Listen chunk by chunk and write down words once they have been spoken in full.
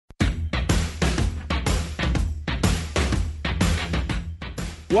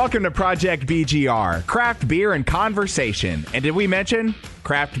Welcome to Project BGR, craft beer and conversation. And did we mention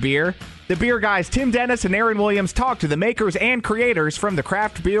craft beer? The beer guys Tim Dennis and Aaron Williams talk to the makers and creators from the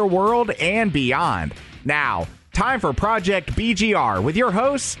craft beer world and beyond. Now, time for Project BGR with your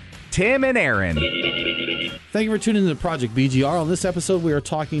hosts, Tim and Aaron. Thank you for tuning in to Project BGR. On this episode, we are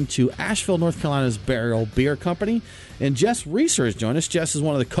talking to Asheville, North Carolina's Barrel Beer Company, and Jess Reiser has joined us. Jess is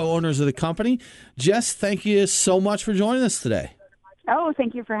one of the co-owners of the company. Jess, thank you so much for joining us today. Oh,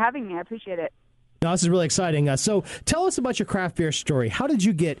 thank you for having me. I appreciate it. No, this is really exciting. So tell us about your craft beer story. How did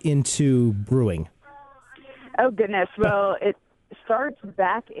you get into brewing? Oh, goodness. Well, it starts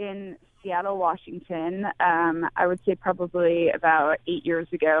back in Seattle, Washington. I would say probably about 8 years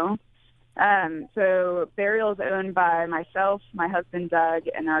ago. So Burial is owned by myself, my husband, Doug,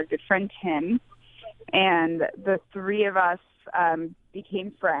 and our good friend, Tim. And the three of us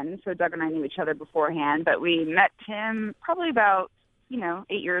became friends. So Doug and I knew each other beforehand, but we met Tim probably about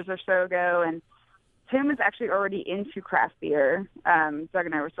 8 years or so ago, and Tim was actually already into craft beer. Doug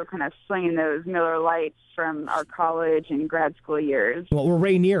and I were still kind of slinging those Miller Lights from our college and grad school years. Well, we're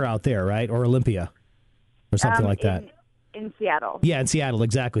Rainier out there, right? Or Olympia or something like that. In Seattle. Yeah, in Seattle,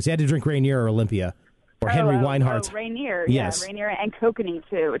 exactly. So you had to drink Rainier or Olympia or Henry Weinhardt. Oh, Rainier, yes. Yeah, Rainier and Kokanee,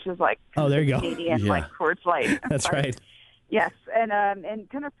 too, which is like there you go. Canadian, Coors Light. That's right. Yes, and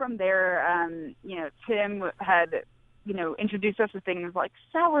kind of from there, Tim had introduced us to things like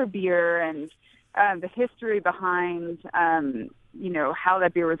sour beer and the history behind, how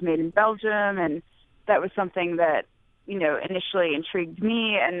that beer was made in Belgium. And that was something that, initially intrigued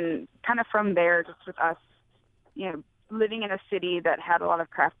me. And kind of from there, just with us, living in a city that had a lot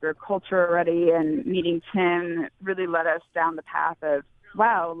of craft beer culture already, and meeting Tim really led us down the path of,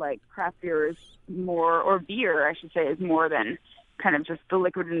 wow, like craft beer is more, or beer, I should say, is more than kind of just the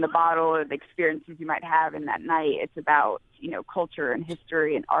liquid in the bottle or the experiences you might have in that night. It's about, culture and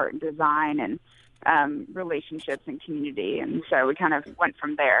history and art and design and relationships and community. And so we kind of went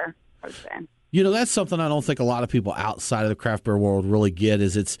from there, I would say. That's something I don't think a lot of people outside of the craft beer world really get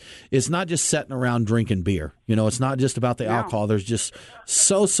is it's not just sitting around drinking beer. It's not just about the alcohol. There's just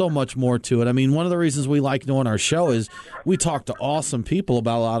so much more to it. I mean, one of the reasons we like doing our show is we talk to awesome people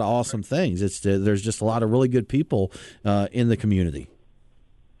about a lot of awesome things. There's just a lot of really good people in the community.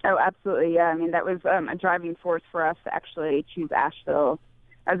 Oh, absolutely. Yeah. I mean, that was a driving force for us to actually choose Asheville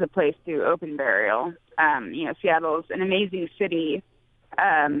as a place to open Burial. Seattle is an amazing city,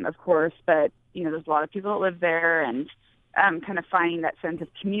 of course, but there's a lot of people that live there, and kind of finding that sense of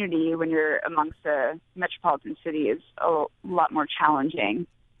community when you're amongst a metropolitan city is a lot more challenging.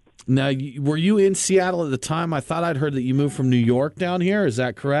 Now, were you in Seattle at the time? I thought I'd heard that you moved from New York down here. Is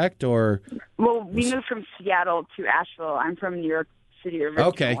that correct? Or well, we moved from Seattle to Asheville. I'm from New York City originally.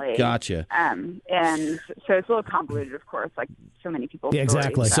 Okay, gotcha. And so it's a little convoluted, of course, like so many people. Yeah,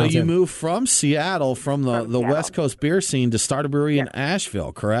 exactly. So you moved from Seattle, from the West Coast beer scene, to start a brewery in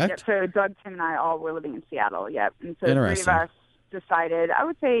Asheville, correct? Yep. So Doug, Tim, and I all were living in Seattle, yep. And so the three of us decided, I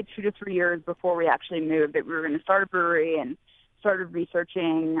would say 2 to 3 years before we actually moved, that we were going to start a brewery, and started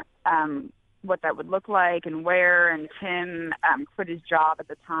researching what that would look like and where. And Tim quit his job at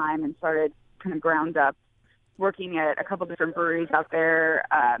the time and started kind of ground up working at a couple different breweries out there,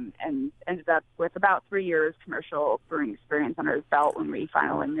 and ended up with about 3 years commercial brewing experience under his belt when we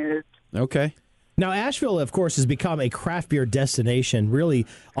finally moved. Okay. Now, Asheville, of course, has become a craft beer destination, really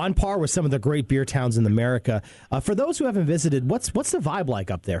on par with some of the great beer towns in America. For those who haven't visited, what's the vibe like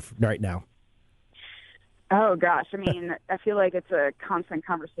up there right now? Oh, gosh. I mean, I feel like it's a constant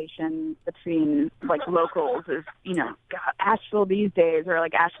conversation between, locals is, God, Asheville these days, or,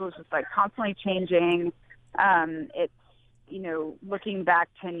 Asheville is just, constantly changing. It's, looking back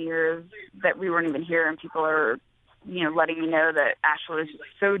 10 years that we weren't even here, and people are, letting me know that Asheville is just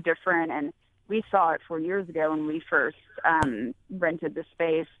so different. And we saw it 4 years ago when we first rented the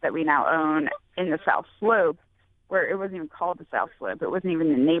space that we now own in the South Slope, where it wasn't even called the South Slope. It wasn't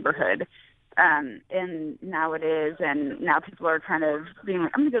even a neighborhood. And now it is. And now people are kind of being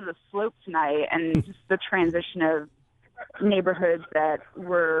like, I'm going to go to the Slope tonight. And just the transition of neighborhoods that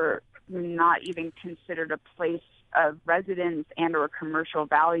were not even considered a place of residence and or commercial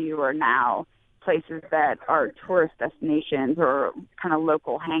value are now places that are tourist destinations or kind of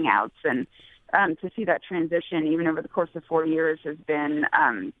local hangouts. And to see that transition, even over the course of 4 years, has been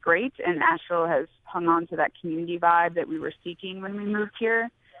great. And Asheville has hung on to that community vibe that we were seeking when we moved here,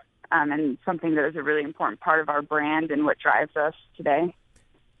 and something that is a really important part of our brand and what drives us today.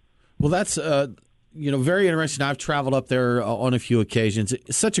 Well, that's very interesting. I've traveled up there on a few occasions.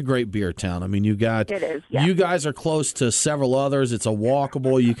 It's such a great beer town. I mean, It is, yeah. you guys are close to several others. It's a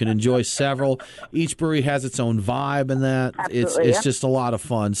walkable. You can enjoy several. Each brewery has its own vibe in that. Absolutely, It's just a lot of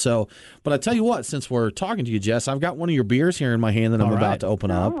fun. So, but I tell you what, since we're talking to you, Jess, I've got one of your beers here in my hand that I'm about to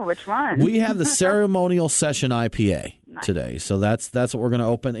open up. Oh, which one? We have the Ceremonial Session IPA today. So that's what we're going to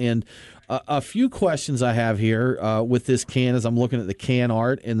open. And a few questions I have here with this can as I'm looking at the can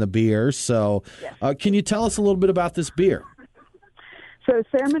art and the beer. So can you tell us a little bit about this beer? So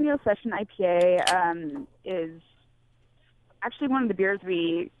Ceremonial Session IPA is actually one of the beers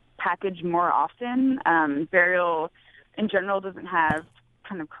we package more often. Burial, in general, doesn't have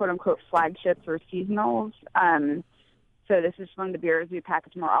kind of quote-unquote flagships or seasonals. So this is one of the beers we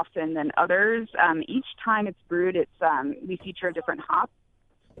package more often than others. Each time it's brewed, we feature a different hop.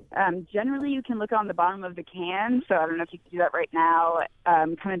 Generally, you can look on the bottom of the can, so I don't know if you can do that right now.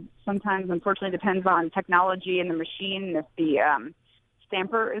 Kind of sometimes, unfortunately, depends on technology and the machine if the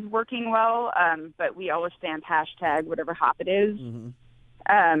stamper is working well, but we always stamp hashtag whatever hop it is. Mm-hmm.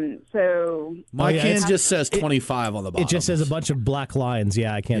 So my can just says 25 on the bottom. It just says a bunch of black lines.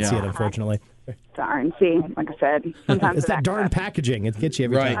 Yeah, I can't see it, unfortunately. Darn, see, like I said, sometimes it's that darn packaging. It gets you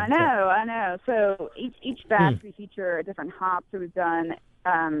every time. I know. So each batch we feature a different hop. So we've done.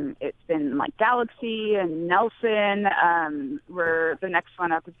 It's been like Galaxy and Nelson. Where the next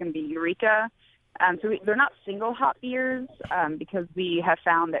one up is going to be Eureka. They're not single hop beers because we have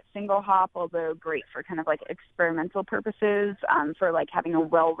found that single hop, although great for kind of like experimental purposes, for like having a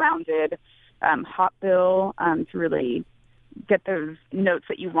well-rounded hop bill to really get those notes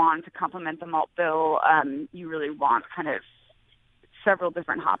that you want to complement the malt bill, you really want kind of several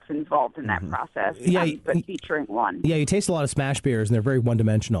different hops involved in that process, but featuring one. Yeah, you taste a lot of smash beers, and they're very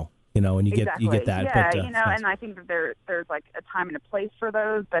one-dimensional, and you get that. Yeah, and I think that there's like a time and a place for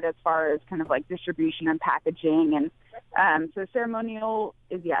those, but as far as kind of like distribution and packaging, and so Ceremonial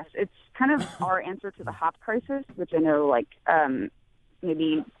is, yes, it's kind of our answer to the hop crisis, which I know like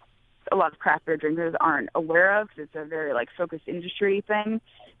maybe a lot of craft beer drinkers aren't aware of because it's a very like focused industry thing,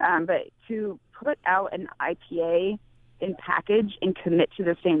 but to put out an IPA in package and commit to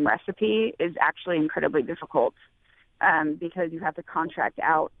the same recipe is actually incredibly difficult because you have to contract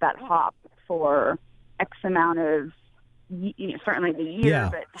out that hop for X amount of, certainly the year,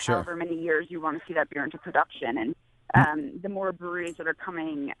 but however many years you want to see that beer into production. And the more breweries that are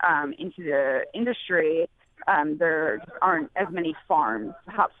coming into the industry, there aren't as many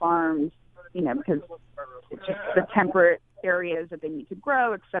hop farms, because it's just the temperate areas that they need to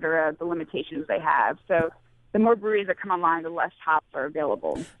grow, et cetera, the limitations they have. So the more breweries that come online, the less hops are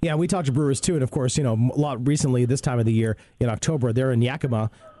available. Yeah, we talked to brewers too, and of course, a lot recently this time of the year in October, they're in Yakima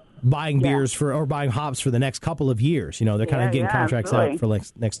buying beers or buying hops for the next couple of years. They're kind of getting contracts out for like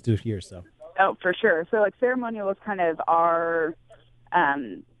next 2 years. So. Oh, for sure. So like Ceremonial is kind of our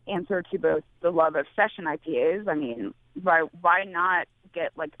answer to both the love of session IPAs. I mean, why not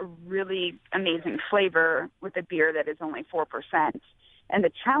get like a really amazing flavor with a beer that is only 4%? And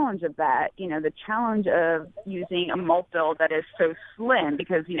the challenge of that, the challenge of using a malt bill that is so slim,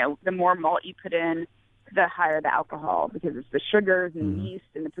 because, the more malt you put in, the higher the alcohol, because it's the sugars and the yeast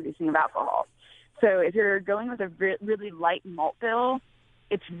and the producing of alcohol. So if you're going with a really light malt bill,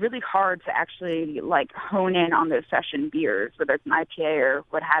 it's really hard to actually like hone in on those session beers, whether it's an IPA or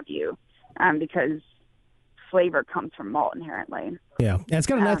what have you, because flavor comes from malt inherently. Yeah, and it's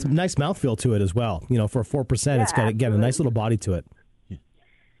got a nice mouthfeel to it as well. For a 4%, it's got a nice little body to it.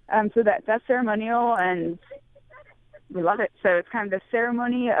 So that's Ceremonial, and we love it. So it's kind of the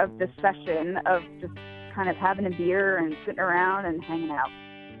ceremony of the session of just kind of having a beer and sitting around and hanging out.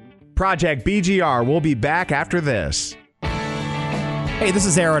 Project BGR will be back after this. Hey, this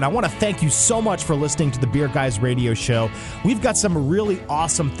is Aaron. I want to thank you so much for listening to the Beer Guys Radio Show. We've got some really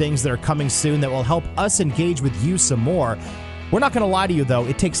awesome things that are coming soon that will help us engage with you some more. We're not going to lie to you, though.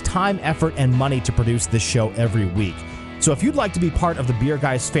 It takes time, effort, and money to produce this show every week. So if you'd like to be part of the Beer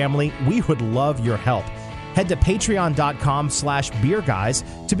Guys family, we would love your help. Head to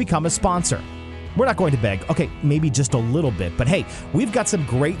patreon.com/beerguys to become a sponsor. We're not going to beg. Okay, maybe just a little bit. But hey, we've got some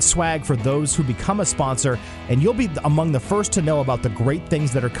great swag for those who become a sponsor, and you'll be among the first to know about the great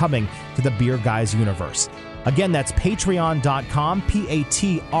things that are coming to the Beer Guys universe. Again, that's patreon.com,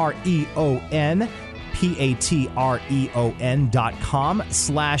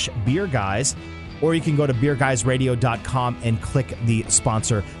 patreon.com/beerguys. Or you can go to beerguysradio.com and click the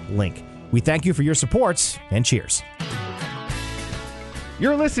sponsor link. We thank you for your support, and cheers.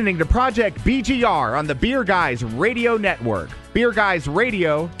 You're listening to Project BGR on the Beer Guys Radio Network,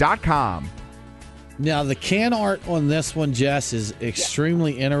 beerguysradio.com. Now, the can art on this one, Jess, is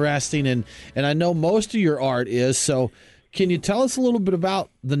extremely interesting, and I know most of your art is. So can you tell us a little bit about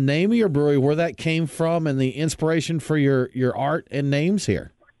the name of your brewery, where that came from, and the inspiration for your art and names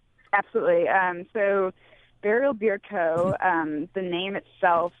here? Absolutely. So Burial Beer Co., the name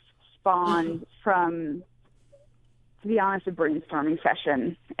itself spawned from, to be honest, a brainstorming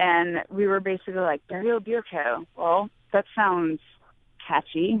session. And we were basically like, Burial Beer Co., well, that sounds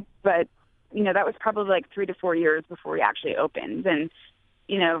catchy, but that was probably like 3 to 4 years before we actually opened. And,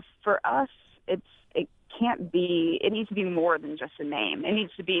 for us, it needs to be more than just a name. It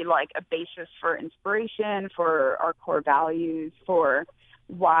needs to be like a basis for inspiration, for our core values, for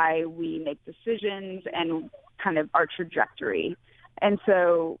why we make decisions, and kind of our trajectory. And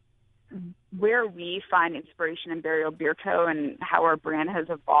so where we find inspiration in Burial Beer Co. and how our brand has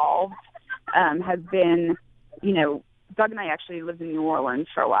evolved has been, Doug and I actually lived in New Orleans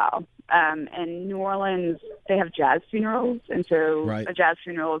for a while. And New Orleans, they have jazz funerals. And so a jazz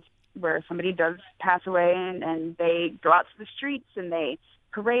funeral is where somebody does pass away, and they go out to the streets and they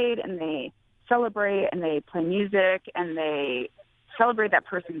parade and they celebrate and they play music and they celebrate that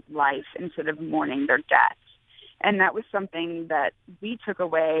person's life instead of mourning their death. And that was something that we took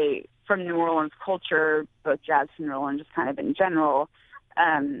away from New Orleans culture, both jazz funeral and just kind of in general.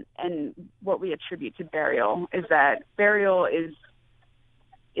 And what we attribute to burial is that burial is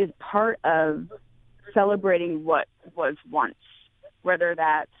part of celebrating what was once, whether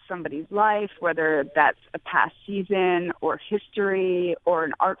that's somebody's life, whether that's a past season or history or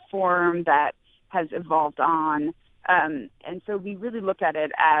an art form that has evolved on. And so we really look at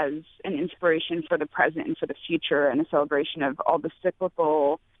it as an inspiration for the present and for the future, and a celebration of all the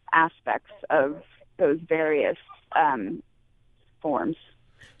cyclical aspects of those various forms.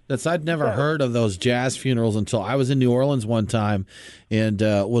 I'd never heard of those jazz funerals until I was in New Orleans one time and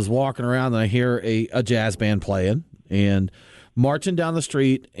was walking around, and I hear a jazz band playing and marching down the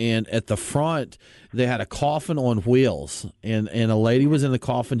street, and at the front they had a coffin on wheels, and a lady was in the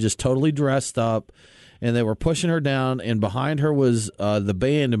coffin just totally dressed up, and they were pushing her down, and behind her was the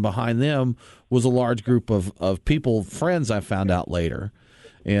band, and behind them was a large group of people, friends I found out later.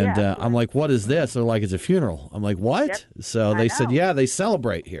 And I'm like, what is this? They're like, it's a funeral. I'm like, what? Yep. So they said, yeah, they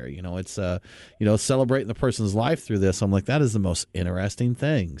celebrate here. It's celebrating the person's life through this. I'm like, that is the most interesting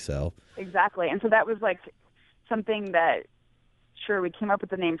thing. So exactly. And so that was like something that, sure, we came up with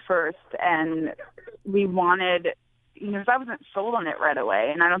the name first, and we wanted, because I wasn't sold on it right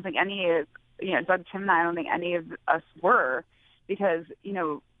away, and I don't think any of, Doug, Tim, and I don't think any of us were, because,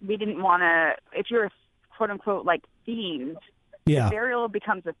 we didn't want to, if you're quote unquote like themed, if burial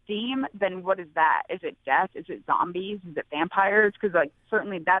becomes a theme, then what is that? Is it death? Is it zombies? Is it vampires? Because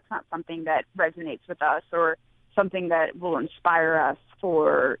certainly that's not something that resonates with us, or something that will inspire us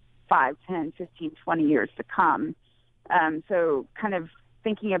for 5, 10, 15, 20 years to come. So kind of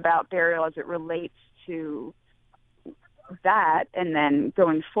thinking about burial as it relates to that, and then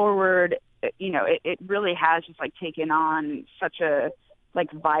going forward, it really has just taken on such a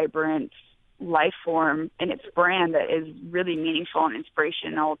vibrant life form in its brand that is really meaningful and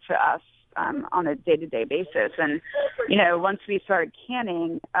inspirational to us on a day-to-day basis. And, once we started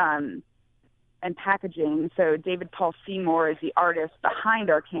canning and packaging, so David Paul Seymour is the artist behind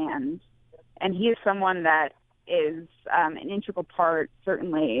our cans, and he is someone that is an integral part,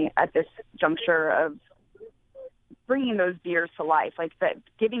 certainly at this juncture, of bringing those beers to life,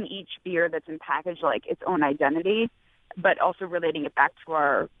 giving each beer that's in package its own identity, but also relating it back to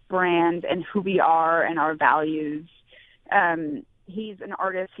our brand and who we are and our values. He's an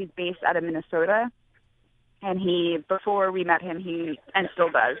artist. He's based out of Minnesota. And before we met him, and still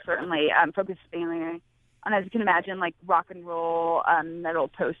does, certainly, focused mainly on, as you can imagine, rock and roll, metal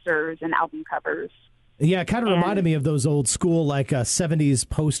posters and album covers. Yeah, it kind of reminded me of those old school, 70s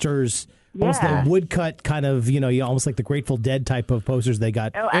posters. Almost the woodcut kind of, almost like the Grateful Dead type of posters they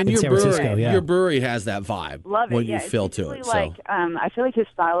got in San Francisco. Yeah. Your brewery has that vibe. Love it. When you feel to it. I feel like his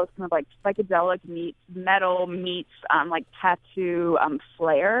style is kind of psychedelic meets metal meets tattoo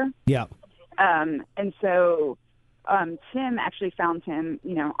flair. Yeah. And so Tim actually found him,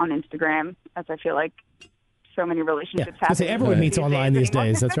 on Instagram, as I feel like so many relationships happen. Everyone meets online these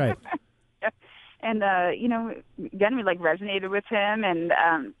days. That's right. And, again, we resonated with him and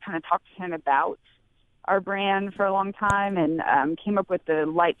kind of talked to him about our brand for a long time, and came up with the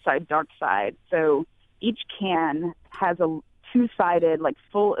light side, dark side. So each can has a two-sided,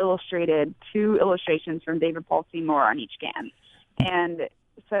 full illustrated, 2 illustrations from David Paul Seymour on each can. And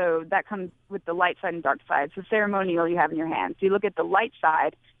so that comes with the light side and dark side. So ceremonial you have in your hand. So you look at the light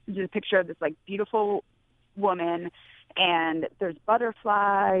side, which is a picture of this beautiful woman, and there's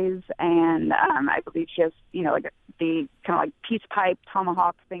butterflies, and I believe she has, like the kind of like peace pipe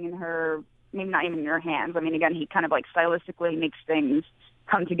tomahawk thing in her, maybe not even in her hands. I mean, again, he kind of like stylistically makes things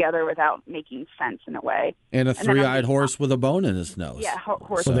come together without making sense in a way. And a three-eyed horse with a bone in his nose. Yeah,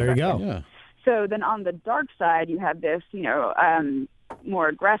 horse. So there you go. Yeah. So then on the dark side, you have this, more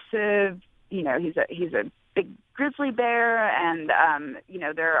aggressive. He's a big grizzly bear, and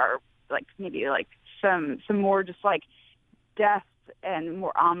there are maybe some more just like death and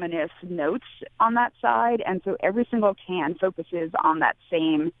more ominous notes on that side. And so every single can focuses on that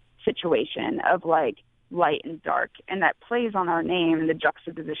same situation of like light and dark, and that plays on our name and the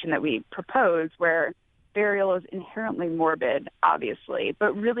juxtaposition that we propose, where burial is inherently morbid, obviously,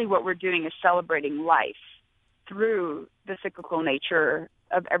 but really what we're doing is celebrating life through the cyclical nature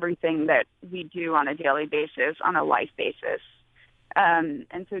of everything that we do on a daily basis, on a life basis. And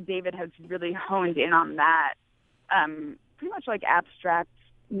so David has really honed in on that pretty much like abstract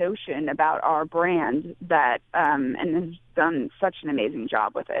notion about our brand that and has done such an amazing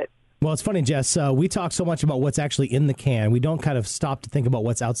job with it. Well, it's funny, Jess. We talk so much about what's actually in the can. We don't kind of stop to think about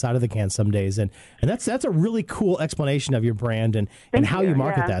what's outside of the can some days, and that's a really cool explanation of your brand and how you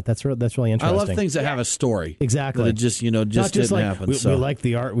market that. That's really interesting. I love things that have a story. Exactly. That it just didn't happen. We like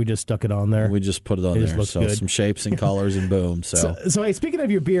the art. We just stuck it on there. We just put it on there. So good. Some shapes and colors and boom. So hey, speaking of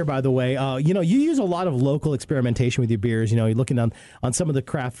your beer, by the way, you use a lot of local experimentation with your beers. You're looking on some of the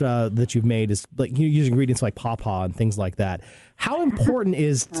craft that you've made is like you use ingredients like pawpaw and things like that. How important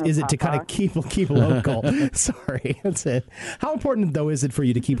is it to kind of keep local? Sorry, that's it. How important, though, is it for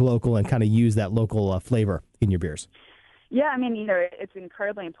you to keep local and kind of use that local flavor in your beers? Yeah, I mean, it's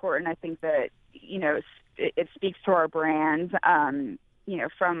incredibly important. I think that, it speaks to our brand,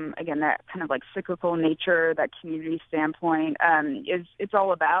 from, again, that kind of like cyclical nature, that community standpoint. It's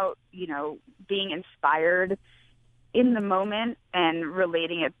all about, being inspired in the moment and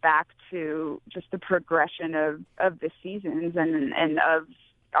relating it back to just the progression of the seasons and of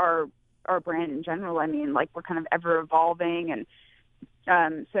our brand in general. I mean, like, we're kind of ever evolving,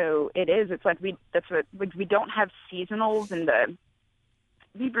 and so it's like we don't have seasonals in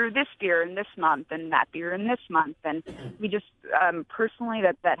we brew this beer in this month and that beer in this month, and we just personally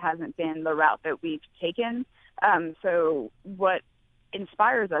that hasn't been the route that we've taken. So what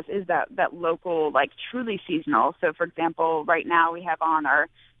inspires us is that local, like, truly seasonal. So, for example, right now we have on our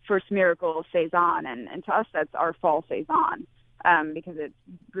first Miracle Saison, and to us that's our fall Saison, because it's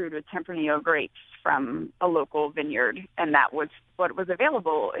brewed with Tempranillo grapes from a local vineyard, and that was what was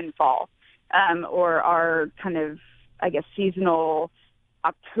available in fall. Or our kind of, I guess, seasonal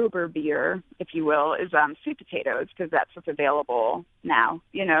October beer, if you will, is sweet potatoes, because that's what's available now.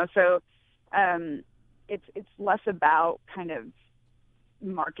 So it's less about kind of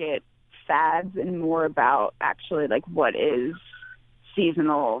market fads and more about actually like what is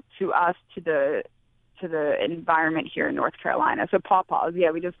seasonal to us, to the environment here in North Carolina. So pawpaws,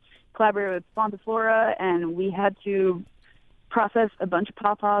 we just collaborated with Fontaflora, and we had to process a bunch of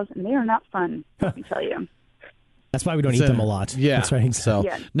pawpaws, and they are not fun, let me tell you. That's why we don't eat them a lot. Yeah. That's right. So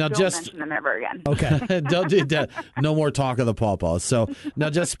now don't mention them ever again. Okay. Don't do that. No more talk of the pawpaws. So now,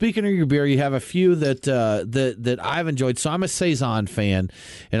 just speaking of your beer, you have a few that I've enjoyed. So I'm a Saison fan,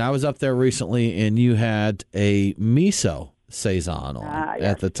 and I was up there recently, and you had a miso Saison on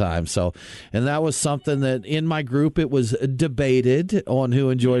at the time. So, and that was something that in my group it was debated on who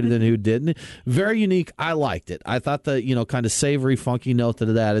enjoyed it and who didn't. Very unique. I liked it. I thought the kind of savory, funky note that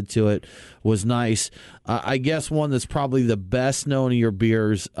it added to it was nice. I guess one that's probably the best known of your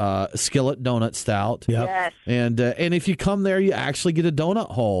beers, Skillet Donut Stout. Yep. Yes. And if you come there, you actually get a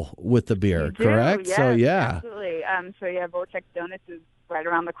donut hole with the beer, You do, correct? yes, So absolutely. Vortex Donuts is right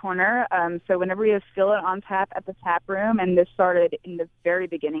around the corner. So whenever you have Skillet on tap at the tap room, and this started in the very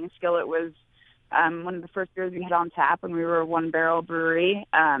beginning, Skillet was one of the first beers we had on tap when we were a one-barrel brewery.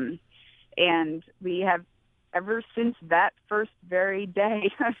 And we have, ever since that first very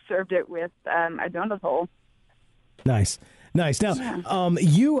day, served it with a donut hole. Nice. Now,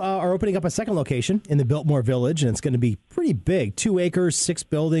 you are opening up a second location in the Biltmore Village, and it's going to be pretty big. 2 acres, 6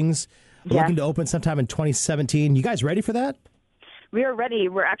 buildings. We're looking to open sometime in 2017. You guys ready for that? We are ready.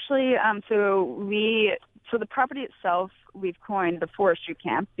 We're actually, so the property itself, we've coined the Forestry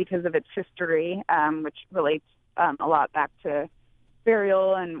Camp because of its history, which relates a lot back to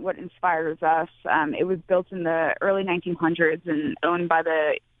burial and what inspires us. It was built in the early 1900s and owned by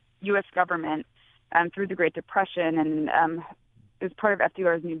the U.S. government through the Great Depression, and it was part of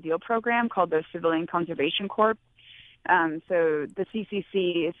FDR's New Deal program called the Civilian Conservation Corps. So the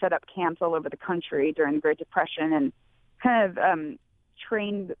CCC set up camps all over the country during the Great Depression and kind of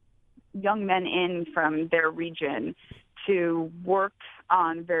trained young men in from their region to work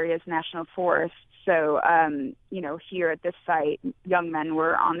on various national forests. So, here at this site, young men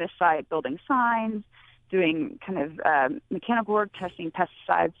were on this site building signs, doing kind of mechanical work, testing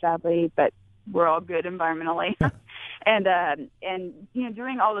pesticides, sadly, but we're all good environmentally. and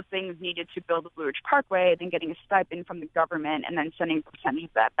doing all the things needed to build the Blue Ridge Parkway, then getting a stipend from the government, and then sending a percentage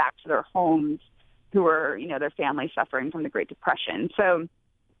of that back to their homes who were, their families suffering from the Great Depression. So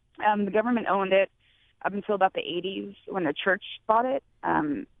the government owned it up until about the 80s when the church bought it.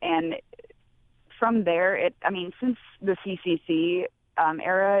 And from there, since the CCC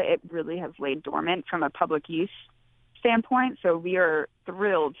era, it really has laid dormant from a public use standpoint. So we are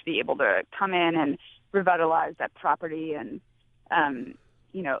thrilled to be able to come in and revitalize that property and,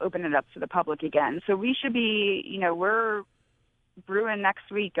 open it up to the public again. So we should be, we're brewing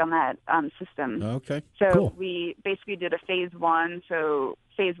next week on that system. Okay. So cool. We basically did a phase 1. So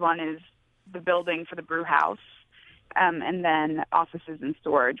phase 1 is the building for the brew house. And then offices and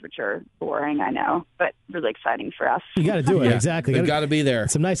storage, which are boring, I know, but really exciting for us. You got to do it, exactly. You've got to be there.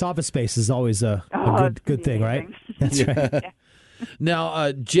 Some nice office space is always a good thing, right? That's right. Yeah.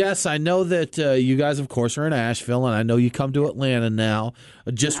 Now, Jess, I know that you guys, of course, are in Asheville, and I know you come to Atlanta now.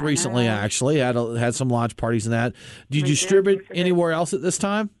 Just recently, actually, had some launch parties and that. Do you distribute anywhere else at this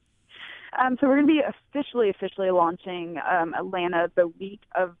time? So we're going to be officially launching Atlanta the week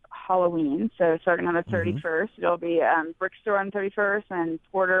of Halloween. So starting on the 31st, it'll be Brickstore on the 31st and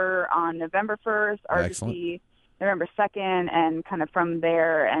Porter on November 1st, RBC November 2nd, and kind of from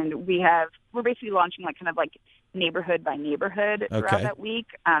there. And we're basically launching like neighborhood by neighborhood throughout that week.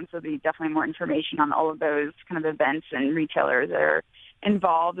 So there'll be definitely more information on all of those kind of events and retailers that are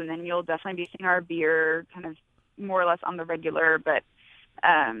involved. And then you'll definitely be seeing our beer kind of more or less on the regular, but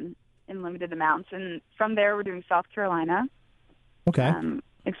in limited amounts. And from there, we're doing South Carolina. Okay.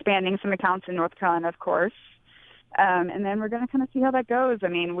 Expanding some accounts in North Carolina, of course. And then we're going to kind of see how that goes. I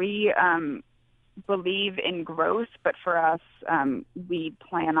mean, we believe in growth, but for us, we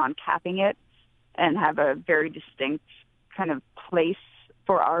plan on capping it and have a very distinct kind of place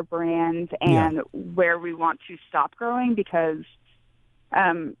for our brand and where we want to stop growing because,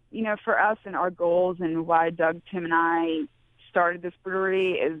 for us and our goals and why Doug, Tim, and I started this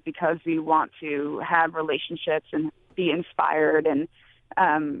brewery is because we want to have relationships and be inspired and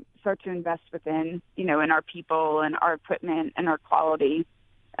start to invest within, in our people and our equipment and our quality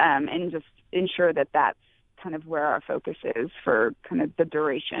and just ensure that that's kind of where our focus is for kind of the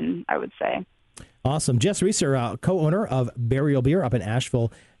duration, I would say. Awesome. Jess Reiser, co-owner of Burial Beer up in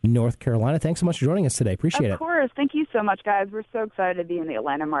Asheville, North Carolina. Thanks so much for joining us today. Appreciate it. Of course. Thank you so much, guys. We're so excited to be in the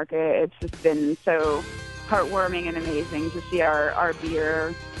Atlanta market. It's just been so heartwarming and amazing to see our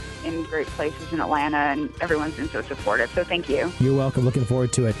beer in great places in Atlanta, and everyone's been so supportive. So thank you. You're welcome. Looking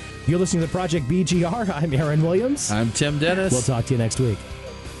forward to it. You're listening to Project BGR. I'm Aaron Williams. I'm Tim Dennis. We'll talk to you next week.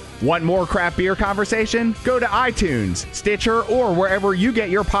 Want more craft beer conversation? Go to iTunes, Stitcher, or wherever you get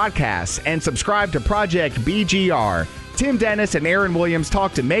your podcasts and subscribe to Project BGR. Tim Dennis and Aaron Williams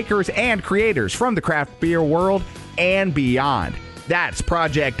talk to makers and creators from the craft beer world and beyond. That's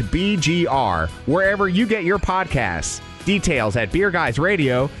Project BGR, wherever you get your podcasts. Details at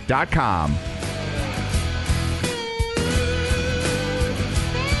beerguysradio.com.